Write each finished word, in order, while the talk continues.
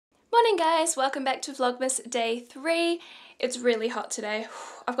Morning guys, welcome back to Vlogmas day 3. It's really hot today.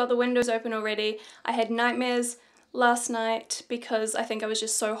 I've got the windows open already. I had nightmares last night because I think I was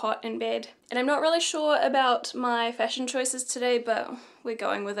just so hot in bed. And I'm not really sure about my fashion choices today, but we're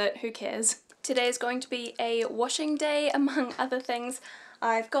going with it, who cares. Today is going to be a washing day among other things.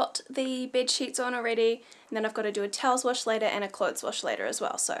 I've got the bed sheets on already, and then I've got to do a towels wash later and a clothes wash later as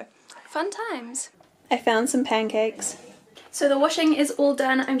well, so fun times. I found some pancakes. So the washing is all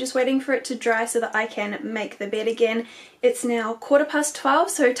done. I'm just waiting for it to dry so that I can make the bed again. It's now 12:15,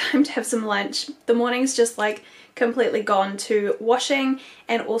 so time to have some lunch. The morning's just like completely gone to washing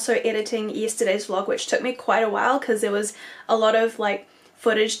and also editing yesterday's vlog, which took me quite a while because there was a lot of like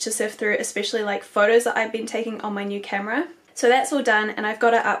footage to sift through, especially like photos that I've been taking on my new camera. So that's all done and I've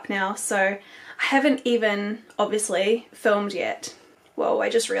got it up now, so I haven't even obviously filmed yet. Whoa, I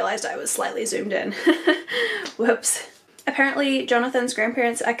just realized I was slightly zoomed in. Whoops. Apparently Jonathan's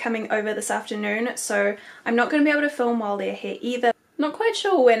grandparents are coming over this afternoon, so I'm not going to be able to film while they're here either. Not quite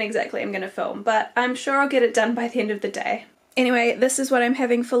sure when exactly I'm going to film, but I'm sure I'll get it done by the end of the day. Anyway, this is what I'm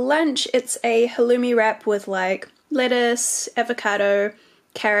having for lunch. It's a halloumi wrap with like lettuce, avocado,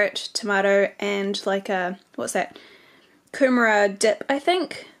 carrot, tomato, and like a, what's that, kumara dip, I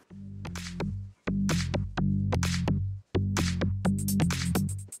think.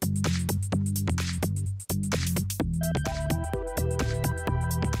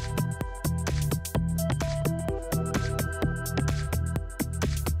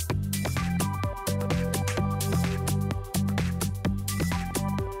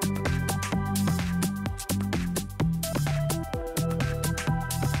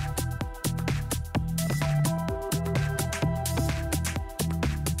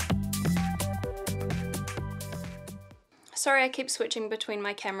 Sorry I keep switching between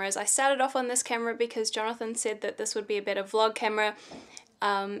my cameras. I started off on this camera because Jonathan said that this would be a better vlog camera,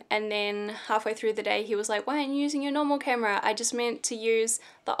 and then halfway through the day he was like, why aren't you using your normal camera? I just meant to use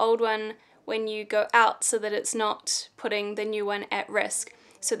the old one when you go out so that it's not putting the new one at risk.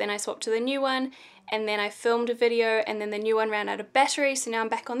 So then I swapped to the new one, and then I filmed a video, and then the new one ran out of battery, so now I'm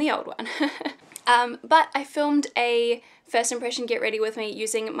back on the old one. But I filmed a first impression get ready with me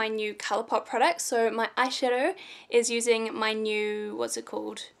using my new Colourpop product. So my eyeshadow is using my new, what's it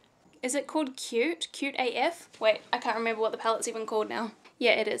called? Is it called Cute? Cute AF? Wait, I can't remember what the palette's even called now.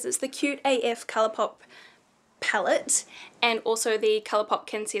 Yeah, it is. It's the Cute AF Colourpop palette and also the Colourpop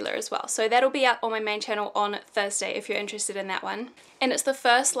concealer as well. So that'll be up on my main channel on Thursday if you're interested in that one. And it's the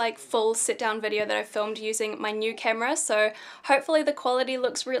first like full sit down video that I filmed using my new camera, so hopefully the quality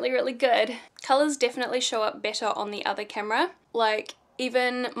looks really good. Colours definitely show up better on the other camera. Like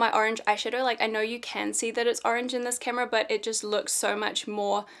even my orange eyeshadow, like I know you can see that it's orange in this camera, but it just looks so much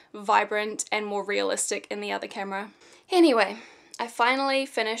more vibrant and more realistic in the other camera. Anyway, I finally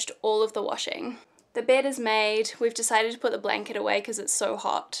finished all of the washing. The bed is made. We've decided to put the blanket away because it's so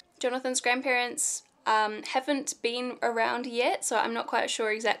hot. Jonathan's grandparents haven't been around yet, so I'm not quite sure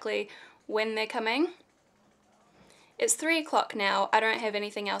exactly when they're coming. It's 3 o'clock now. I don't have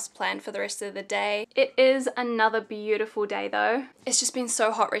anything else planned for the rest of the day. It is another beautiful day though. It's just been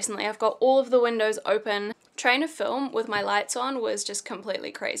so hot recently. I've got all of the windows open. Trying to film with my lights on was just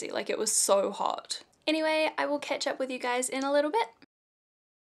completely crazy. Like it was so hot. Anyway, I will catch up with you guys in a little bit.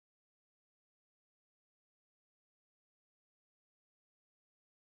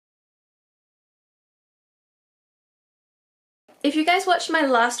 If you guys watched my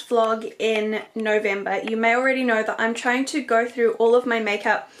last vlog in November, you may already know that I'm trying to go through all of my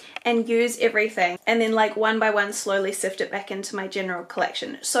makeup and use everything and then like one by one slowly sift it back into my general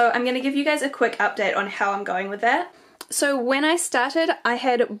collection. So I'm going to give you guys a quick update on how I'm going with that. So when I started, I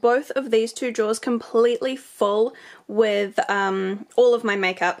had both of these two drawers completely full with all of my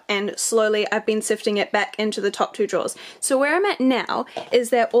makeup, and slowly I've been sifting it back into the top two drawers. So where I'm at now is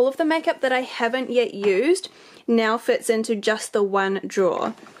that all of the makeup that I haven't yet used now fits into just the one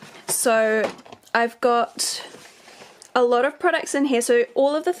drawer. So I've got a lot of products in here. So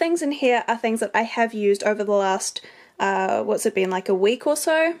all of the things in here are things that I have used over the last what's it been, like a week or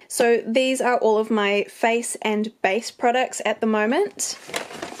so. So these are all of my face and base products at the moment.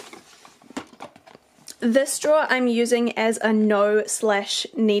 This drawer I'm using as a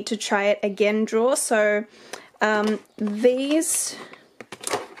no/need to try it again drawer. So these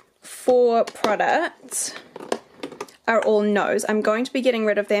 4 products are all no's. I'm going to be getting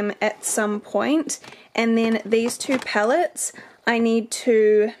rid of them at some point. And then these 2 palettes, I need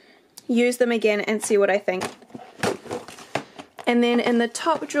to use them again and see what I think. And then in the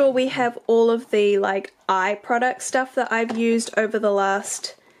top drawer we have all of the like eye product stuff that I've used over the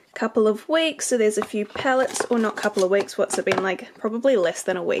last couple of weeks, so there's a few palettes, or not couple of weeks, what's it been like? Probably less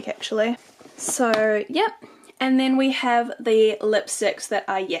than a week actually. So yep, and then we have the lipsticks that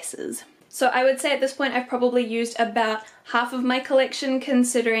are yeses. So I would say at this point I've probably used about half of my collection,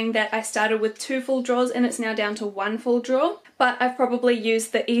 considering that I started with 2 full drawers and it's now down to 1 full drawer. But I've probably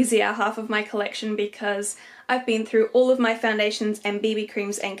used the easier half of my collection because I've been through all of my foundations and BB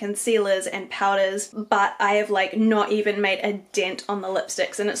creams and concealers and powders, but I have like not even made a dent on the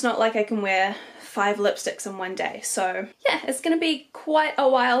lipsticks, and it's not like I can wear 5 lipsticks in one day. So yeah, it's gonna be quite a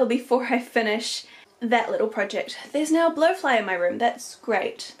while before I finish that little project. There's now a blowfly in my room. That's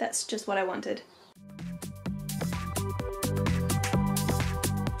great. That's just what I wanted.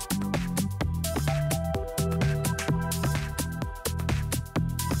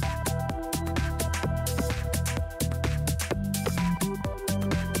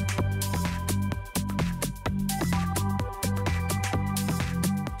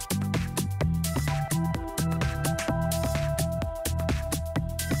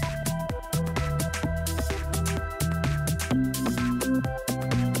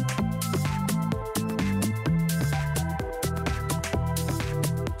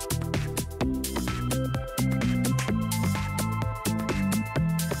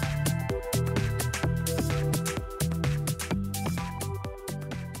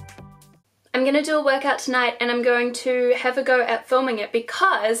 I'm going to do a workout tonight and I'm going to have a go at filming it,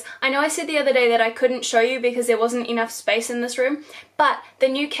 because I know I said the other day that I couldn't show you because there wasn't enough space in this room, but the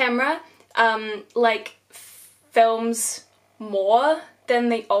new camera like films more than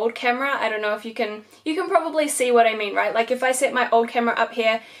the old camera. I don't know if you can probably see what I mean, right? Like if I set my old camera up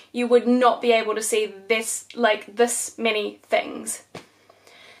here, you would not be able to see this, like this many things.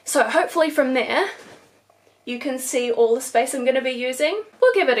 So hopefully from there you can see all the space I'm going to be using.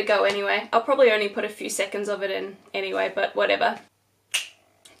 We'll give it a go anyway. I'll probably only put a few seconds of it in anyway, but whatever.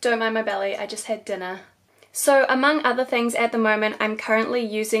 Don't mind my belly, I just had dinner. So among other things at the moment, I'm currently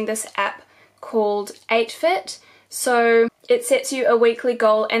using this app called 8Fit. So it sets you a weekly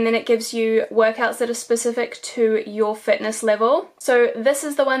goal and then it gives you workouts that are specific to your fitness level. So this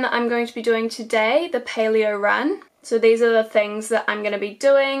is the one that I'm going to be doing today, the paleo run. So these are the things that I'm going to be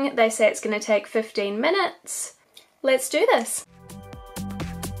doing. They say it's going to take 15 minutes. Let's do this.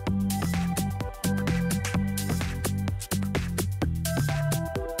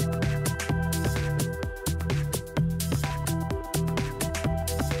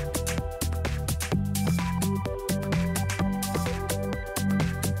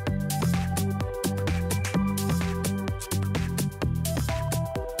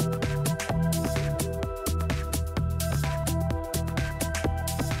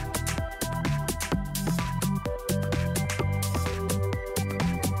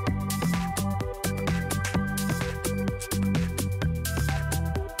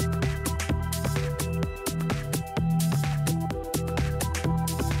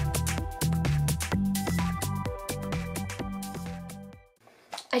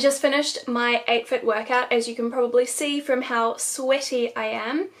 I just finished my 8Fit workout, as you can probably see from how sweaty I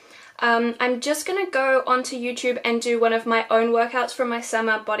am. I'm just gonna go onto YouTube and do one of my own workouts from my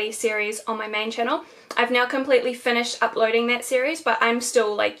summer body series on my main channel. I've now completely finished uploading that series, but I'm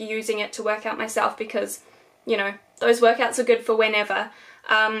still like using it to work out myself because, you know, those workouts are good for whenever.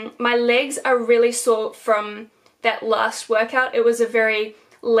 My legs are really sore from that last workout. It was a very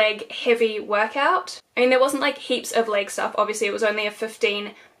leg heavy workout. I mean, there wasn't like heaps of leg stuff, obviously it was only a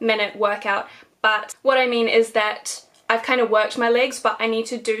 15-minute workout, but what I mean is that I've kind of worked my legs, but I need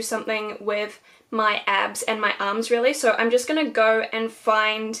to do something with my abs and my arms really, so I'm just gonna go and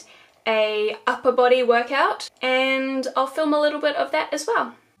find a upper body workout and I'll film a little bit of that as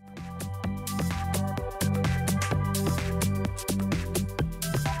well.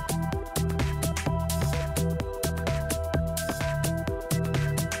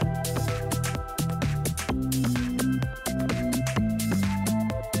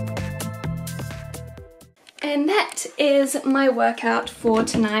 And that is my workout for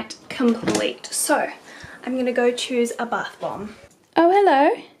tonight complete. So I'm gonna go choose a bath bomb. Oh,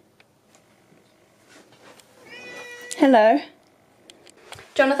 hello. Hello.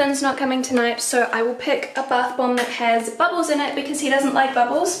 Jonathan's not coming tonight, so I will pick a bath bomb that has bubbles in it because he doesn't like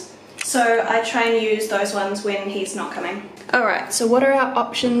bubbles. So I try and use those ones when he's not coming. Alright, so what are our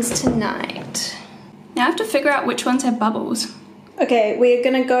options tonight? Now I have to figure out which ones have bubbles. Okay, we're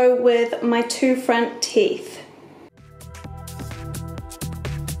gonna go with my 2 front teeth.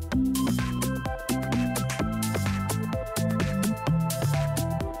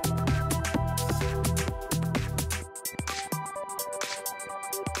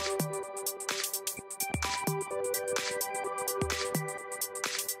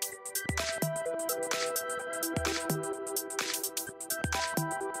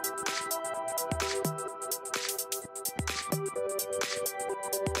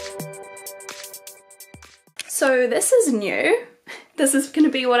 So this is new. This is going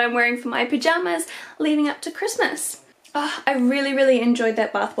to be what I'm wearing for my pajamas leading up to Christmas. Oh, I really enjoyed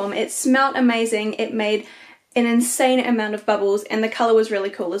that bath bomb. It smelled amazing. It made an insane amount of bubbles and the colour was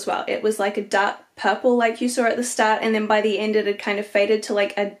really cool as well. It was like a dark purple like you saw at the start, and then by the end it had kind of faded to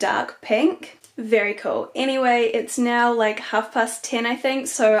like a dark pink. Very cool. Anyway, it's now like 10:30 I think,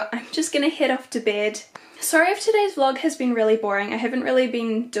 so I'm just gonna head off to bed. Sorry if today's vlog has been really boring. I haven't really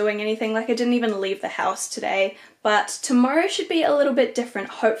been doing anything, like I didn't even leave the house today, but tomorrow should be a little bit different,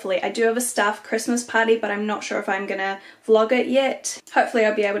 hopefully. I do have a staff Christmas party, but I'm not sure if I'm gonna vlog it yet. Hopefully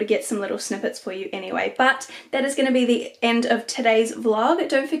I'll be able to get some little snippets for you anyway, but that is gonna be the end of today's vlog.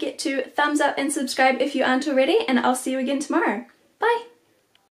 Don't forget to thumbs up and subscribe if you aren't already, and I'll see you again tomorrow. Bye!